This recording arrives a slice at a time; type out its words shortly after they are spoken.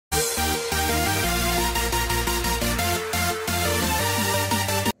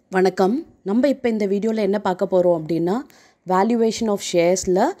வணக்கம். நம்ம இப்போ இந்த வீடியோவில் என்ன பார்க்க போகிறோம் அப்படின்னா valuation of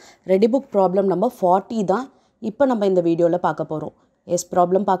ஷேர்ஸில் ready book problem number 40 தான் இப்போ நம்ம இந்த வீடியோவில் பார்க்க போகிறோம்.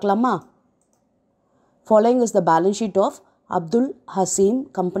 ப்ராப்ளம் பார்க்கலாமா? Following is the balance sheet of Abdul Hasim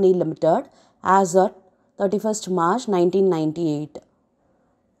company limited as at 31st March 1998.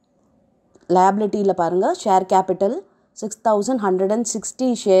 liabilityல பாருங்கள், share capital 6,160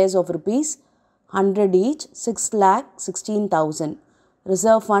 shares of rupees 100 each, 6,16,000.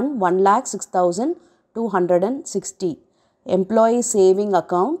 Reserve fund 1,06,260. Employee saving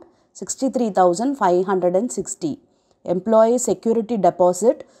account 63,560. Employee security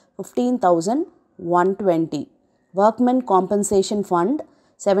deposit 15,120. Workmen compensation fund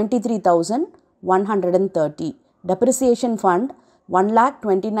 73,130. Depreciation fund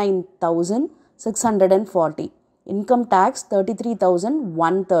 1,29,640. Income tax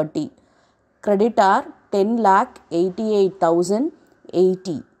 33,130. Creditor 10,88,080.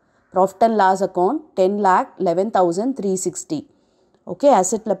 Profit and loss account 10,11,360. Okay,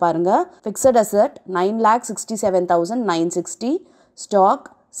 asset la parunga, fixed asset 9,67,960, stock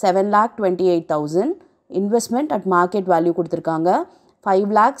 7,28,000, investment at market value kuduthirukanga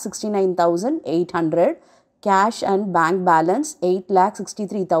 5,69,800, cash and bank balance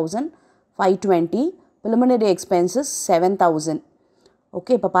 8,63,520, preliminary expenses 7,000.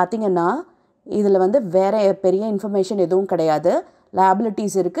 Okay, இப்போ பார்த்தீங்கன்னா இதில் வந்து வேறு பெரிய information எதுவும் கிடையாது.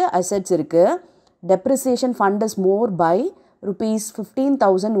 liabilities இருக்குது, assets இருக்குது. depreciation fund is more by rupees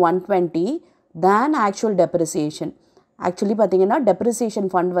 15,120 than actual depreciation. Actually பார்த்தீங்கன்னா depreciation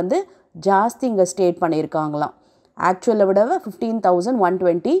fund வந்து ஜாஸ்தி இங்கே ஸ்டேட் பண்ணியிருக்காங்களாம். ஆக்சுவலை விட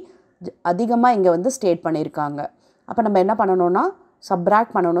 15,120 அதிகமாக இங்கே வந்து ஸ்டேட் பண்ணியிருக்காங்க. அப்போ நம்ம என்ன பண்ணணும்னா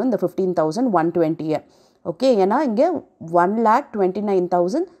சப்ராக்ட் பண்ணணும் இந்த 15,120. ஓகே, ஏன்னா இங்கே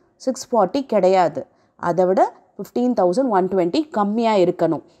 1,29,640 கிடையாது, அதை விட 15,120 கம்மியாக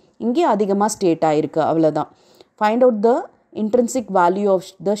இருக்கணும். இங்கே அதிகமாக ஸ்டேட் ஆகிருக்கு, அவ்வளோதான். Find out the intrinsic value of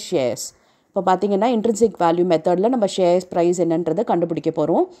the shares. இப்போ பார்த்தீங்கன்னா இன்ட்ரின்சிக் வேல்யூ மெத்தடில் நம்ம ஷேர்ஸ் ப்ரைஸ் என்னன்றதை கண்டுபிடிக்க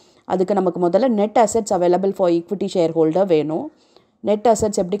போகிறோம். அதுக்கு நமக்கு முதல்ல net assets available for equity share holder வேணும். நெட்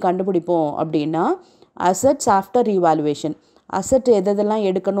அசெட்ஸ் எப்படி கண்டுபிடிப்போம் அப்படின்னா, அசெட்ஸ் ஆஃப்டர் ரீவாலுவேஷன். அசெட் எதெல்லாம்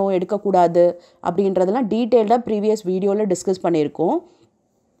எடுக்கணும் எடுக்கக்கூடாது அப்படின்றதெல்லாம் டீட்டெயில்டாக ப்ரீவியஸ் வீடியோவில் டிஸ்கஸ் பண்ணியிருக்கோம்.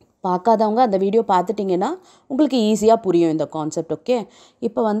 பார்க்காதவங்க அந்த வீடியோ பார்த்துட்டிங்கன்னா உங்களுக்கு ஈஸியாக புரியும் இந்த கான்செப்ட். ஓகே,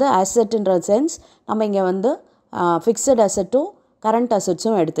 இப்போ வந்து அசெட்டுன்ற சென்ஸ் நம்ம இங்கே வந்து ஃபிக்ஸட் அசெட்டும் கரண்ட்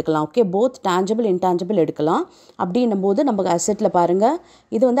அசெட்ஸும் எடுத்துக்கலாம். ஓகே, போத் டேஞ்சபிள் இன்டேஞ்சபிள் எடுக்கலாம். அப்படின்னும் போது நமக்கு அசெட்டில் பாருங்கள்,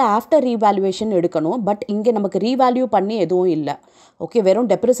 இது வந்து ஆஃப்டர் ரீவேல்யூவேஷன் எடுக்கணும். பட் இங்கே நமக்கு ரீவேல்யூ பண்ணி எதுவும் இல்லை. ஓகே,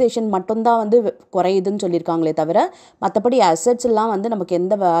 வெறும் டெப்ரிசியேஷன் மட்டும்தான் வந்து குறையுதுன்னு சொல்லியிருக்காங்களே தவிர மற்றபடி அசெட்ஸ் எல்லாம் வந்து நமக்கு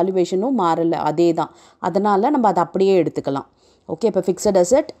எந்த வேல்யூவேஷனும் மாறலை, அதே தான். அதனால் நம்ம அதை அப்படியே எடுத்துக்கலாம். ஓகே, இப்போ ஃபிக்ஸட்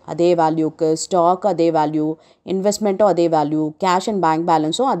அசெட் அதே வேல்யூக்கு, ஸ்டாக் அதே வேல்யூ, இன்வெஸ்ட்மெண்ட்டும் அதே வேல்யூ, கேஷ் அண்ட் பேங்க்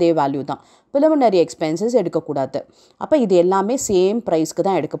பேலன்ஸும் அதே வேல்யூ தான். ப்ரிலிமினரி எக்ஸ்பென்சஸ் எடுக்கக்கூடாது. அப்போ இது எல்லாமே சேம் ப்ரைஸ்க்கு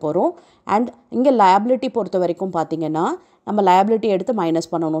தான் எடுக்க போகிறோம். அண்ட் இங்கே லயபிலிட்டி பொறுத்த வரைக்கும் பார்த்திங்கன்னா நம்ம லயபிலிட்டி எடுத்து மைனஸ்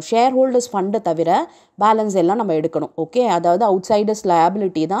பண்ணணும். ஷேர் ஹோல்டர்ஸ் ஃபண்டு தவிர பேலன்ஸ் எல்லாம் நம்ம எடுக்கணும். ஓகே, அதாவது அவுட் சைடர்ஸ்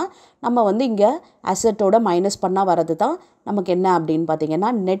லயபிலிட்டி தான் நம்ம வந்து இங்கே அசெட்டோட மைனஸ் பண்ணால் வரது தான் நமக்கு என்ன அப்படின்னு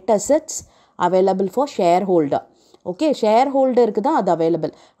பார்த்திங்கன்னா net assets available for share holder. Okay, share ஹோல்டருக்கு தான் அது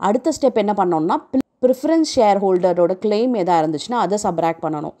அவைலபிள். அடுத்த ஸ்டெப் என்ன பண்ணோம்னா ப்ரிஃபரன்ஸ் ஷேர் ஹோல்டரோட கிளைம் எதாக இருந்துச்சுன்னா அதை சப்ராக்ட்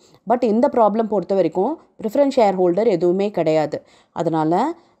பண்ணணும். பட் இந்த ப்ராப்ளம் பொறுத்த வரைக்கும் ப்ரிஃபரன்ஸ் ஷேர் ஹோல்டர் எதுவுமே கிடையாது. அதனால்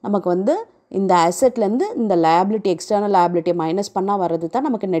நமக்கு வந்து இந்த அசெட்லேருந்து இந்த லயபிலிட்டி, எக்ஸ்டர்னல் லயபிலிட்டியை மைனஸ் பண்ணால் வர்றது தான்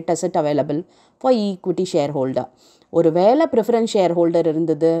நமக்கு net asset available for equity share holder. ஒரு வேளை ப்ரிஃபரன்ஸ் ஷேர் ஹோல்டர்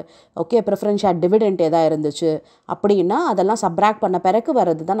இருந்தது, ஓகே, ப்ரிஃபரன்ஸ் ஷேர் டிவிடெண்ட் எதாக இருந்துச்சு அப்படின்னா அதெல்லாம் சப்ராக்ட் பண்ண பிறகு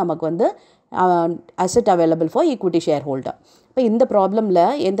வர்றது தான் நமக்கு வந்து asset available for equity share holder. இப்போ இந்த ப்ராப்ளமில்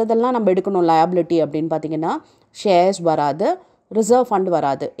எந்ததெல்லாம் நம்ம எடுக்கணும் லயபிலிட்டி அப்படின்னு பார்த்தீங்கன்னா ஷேர்ஸ் வராது, ரிசர்வ் ஃபண்ட்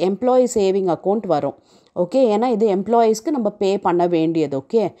வராது, எம்ப்ளாயி சேவிங் அக்கௌண்ட் வரும். ஓகே, ஏன்னா இது எம்ப்ளாயீஸ்க்கு நம்ம பே பண்ண வேண்டியது.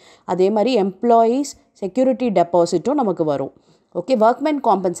 ஓகே, அதே மாதிரி எம்ப்ளாயீஸ் செக்யூரிட்டி டெபாசிட்டும் நமக்கு வரும். ஓகே, ஒர்க்மென்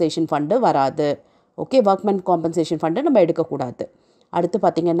காம்பன்சேஷன் ஃபண்டு வராது. ஓகே, ஒர்க்மென் காம்பன்சேஷன் ஃபண்டு நம்ம எடுக்கக்கூடாது. அடுத்து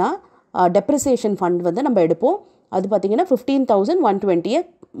பார்த்திங்கன்னா டெப்ரிசியேஷன் ஃபண்ட் வந்து நம்ம எடுப்போம். அது பார்த்திங்கன்னா 15,120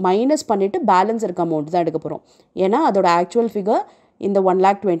 மைனஸ் பண்ணிவிட்டு பேலன்ஸ் இருக்க அமௌண்ட் தான் எடுக்க போகிறோம். ஏன்னா அதோட ஆக்சுவல் ஃபிகர் இந்த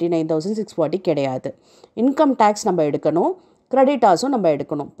 1,29,640 கிடையாது. இன்கம் டேக்ஸ் நம்ம எடுக்கணும், கிரெடிட்டார்ஸும் நம்ம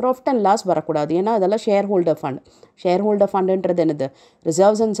எடுக்கணும். ப்ராஃபிட் அண்ட் லாஸ் வரக்கூடாது, ஏன்னா அதெல்லாம் share holder fund. Share holder ஃபண்டுன்றது என்னது,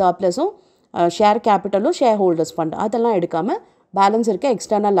 reserves and சர்ப்ளஸும் share கேபிட்டலும் share holders fund, அதெல்லாம் எடுக்காமல் பேலன்ஸ் இருக்க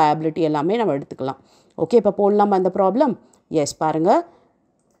எக்ஸ்டர்னல் லயபிலிட்டி எல்லாமே நம்ம எடுத்துக்கலாம். ஓகே, இப்போ போடலாமா இந்த ப்ராப்ளம்? எஸ், பாருங்கள்,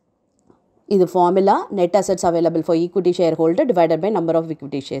 இது formula net assets available for equity share holder divided by number of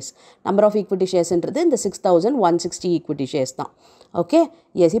equity shares. Number of equity ஷேர்ஸ்ன்றது இந்த 6,160 ஈக்விட்டி ஷேர்ஸ் தான். ஓகே,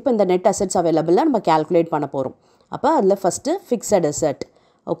 எஸ், இப்போ இந்த நெட் அசெட்ஸ் அவைலபிளாக நம்ம கேல்குலேட் பண்ண போகிறோம். அப்போ அதில் first fixed asset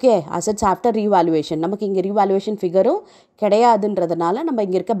okay assets after revaluation நமக்கு இங்கே ரீவாலுவேஷன் ஃபிகரும் கிடையாதுன்றதுனால நம்ம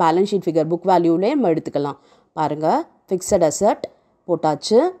இங்கே இருக்க பேலன்ஸ் ஷீட் ஃபிகர் புக் வேல்யூலே நம்ம எடுத்துக்கலாம் பாருங்கள் ஃபிக்ஸட் அசெட்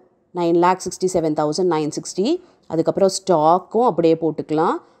போட்டாச்சு 9,67,960 அதுக்கப்புறம் ஸ்டாக்கும் அப்படியே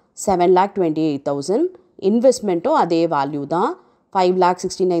போட்டுக்கலாம் 7,28,000 இன்வெஸ்ட்மெண்ட்டும் அதே வேல்யூ தான்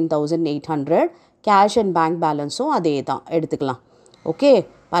 5,69,800 கேஷ் அண்ட் பேங்க் பேலன்ஸும் அதே தான் எடுத்துக்கலாம் ஓகே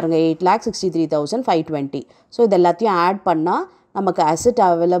பாருங்கள் 8,63,520 ஸோ இது எல்லாத்தையும் ஆட் பண்ணால் நமக்கு அசெட்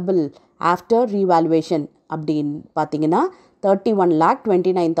அவைலபிள் ஆஃப்டர் ரீவாலுவேஷன் அப்படின்னு பார்த்தீங்கன்னா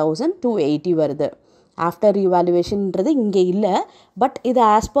 31,29,280 வருது ஆஃப்டர் ரீவாலுவேஷன்ன்றது இங்கே இல்லை பட் இது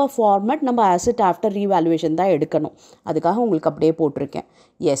ஆஸ் பர் ஃபார்மேட் நம்ம அசெட் ஆஃப்டர் ரீவாலுவேஷன் தான் எடுக்கணும் அதுக்காக உங்களுக்கு அப்படியே போட்டிருக்கேன்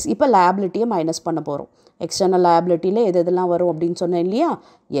எஸ் இப்போ லைபிலிட்டியை மைனஸ் பண்ண போகிறோம் எக்ஸ்டர்னல் லைபிலிட்டியில் எது எதெல்லாம் வரும் அப்படின்னு சொன்னேன் இல்லையா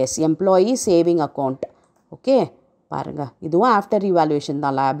S employee saving account okay பாருங்கள் இதுவும் ஆஃப்டர் ரீவாலுவேஷன்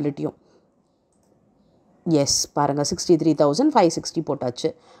தான் லைபிலிட்டியும் எஸ் பாருங்கள் 63,560 போட்டாச்சு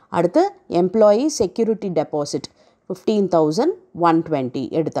அடுத்து எம்ப்ளாயி செக்யூரிட்டி டெபாசிட் 15,120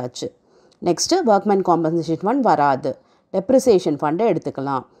 எடுத்தாச்சு நெக்ஸ்ட்டு ஒர்க்மேன் காம்பன்சேஷன் ஃபண்ட் வராது டெப்ரிசியேஷன் ஃபண்டை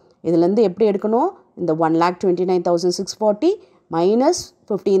எடுத்துக்கலாம் இதுலேருந்து எப்படி எடுக்கணும் இந்த 1,29,640 மைனஸ்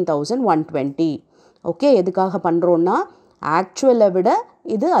 15,120 ஓகே எதுக்காக பண்ணுறோன்னா ஆக்சுவலை விட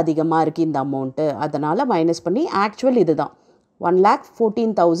இது அதிகமாக இருக்குது இந்த அமௌண்ட்டு அதனால் மைனஸ் பண்ணி ஆக்சுவல் இது தான்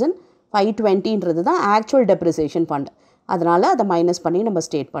 1,14,520ன்றது தான் ஆக்சுவல் டெப்ரிசியேஷன் ஃபண்ட் அதனால் அதை மைனஸ் பண்ணி நம்ம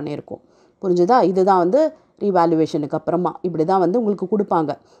ஸ்டேட் பண்ணியிருக்கோம் புரிஞ்சுதா இதுதான் வந்து ரீவாலுவேஷனுக்கு அப்புறமா இப்படி தான் வந்து உங்களுக்கு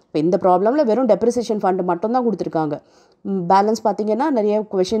கொடுப்பாங்க இப்போ இந்த ப்ராப்ளமில் வெறும் டெப்ரிசியேஷன் ஃபண்டு மட்டும்தான் கொடுத்துருக்காங்க பேலன்ஸ் பார்த்திங்கன்னா நிறைய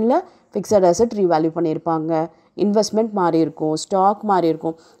கொஷனில் ஃபிக்ஸட் அசெட் ரீவேல்யூ பண்ணியிருப்பாங்க இன்வெஸ்ட்மெண்ட் மாறி இருக்கும் ஸ்டாக் மாறி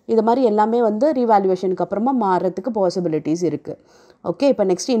இருக்கும் இது மாதிரி எல்லாமே வந்து ரீவேல்யூவேஷனுக்கு அப்புறமா மாறுறதுக்கு பாசிபிலிட்டிஸ் இருக்குது ஓகே இப்போ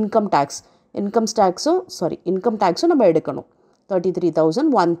நெக்ஸ்ட் இன்கம் டேக்ஸும் நம்ம எடுக்கணும்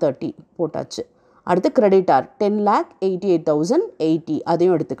 33,130 போட்டாச்சு அடுத்து கிரெடிட்டார் 10,88,080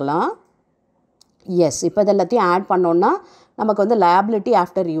 அதையும் எடுத்துக்கலாம் எஸ் இப்போ இது எல்லாத்தையும் ஆட் பண்ணோன்னா நமக்கு வந்து லயபிலிட்டி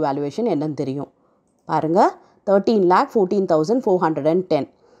ஆஃப்டர் ரீவேல்யூவேஷன் என்னன்னு தெரியும் பாருங்கள் 13,14,410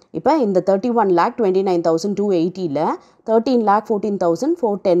 இப்போ இந்த 31,29,280ல்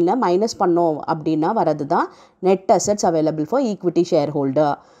 13,14,410ல் மைனஸ் பண்ணோம் அப்படின்னா வரது தான் net assets available for equity share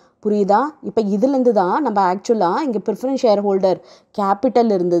holder புரியுதா இப்போ இதுலேருந்து தான் நம்ம ஆக்சுவலாக இங்கே preference share holder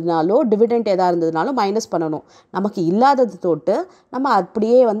capital இருந்ததுனாலோ dividend எதாக இருந்ததுனாலும் மைனஸ் பண்ணணும் நமக்கு இல்லாதது தொட்டு நம்ம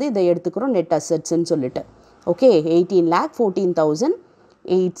அப்படியே வந்து இதை எடுத்துக்கிறோம் நெட் அசெட்ஸ்ன்னு சொல்லிட்டு ஓகே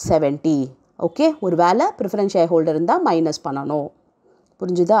 18,14,870 ஓகே ஒரு வேளை ப்ரிஃபரன்ஸ் ஷேர் ஹோல்டர் இருந்தால் மைனஸ் பண்ணணும்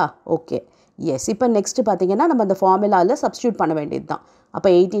புரிஞ்சுதா ஓகே எஸ் இப்போ நெக்ஸ்ட்டு பார்த்தீங்கன்னா நம்ம அந்த ஃபார்முலாவில் சப்ஸ்டியூட் பண்ண வேண்டியது தான் அப்போ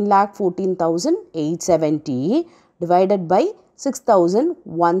 18,14,870 டிவைடட் பை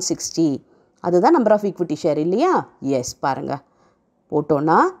 6,160 அதுதான் நம்பர் ஆஃப் ஈக்விட்டி ஷேர் இல்லையா எஸ் பாருங்கள்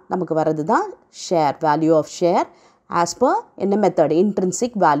போட்டோன்னா நமக்கு வர்றது தான் share value of share as per என்ன method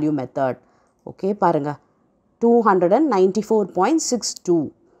intrinsic value method okay பாருங்கள் 294.62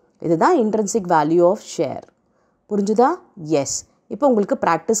 இதுதான் இன்ட்ரின்சிக் வேல்யூ ஆஃப் ஷேர் புரிஞ்சுதா எஸ் இப்போ உங்களுக்கு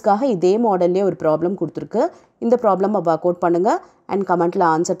ப்ராக்டிஸ்க்காக இதே மாடல்லே ஒரு ப்ராப்ளம் கொடுத்துருக்கு இந்த ப்ராப்ளமை ஒர்க் அவுட் பண்ணுங்கள் அண்ட் கமெண்ட்டில்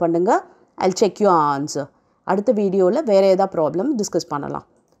ஆன்சர் பண்ணுங்கள் ஐல் செக் யூ ஆன்சர் அடுத்த வீடியோவில் வேறு ஏதாவது ப்ராப்ளம் டிஸ்கஸ் பண்ணலாம்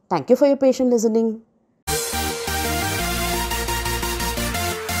thank you for your patient listening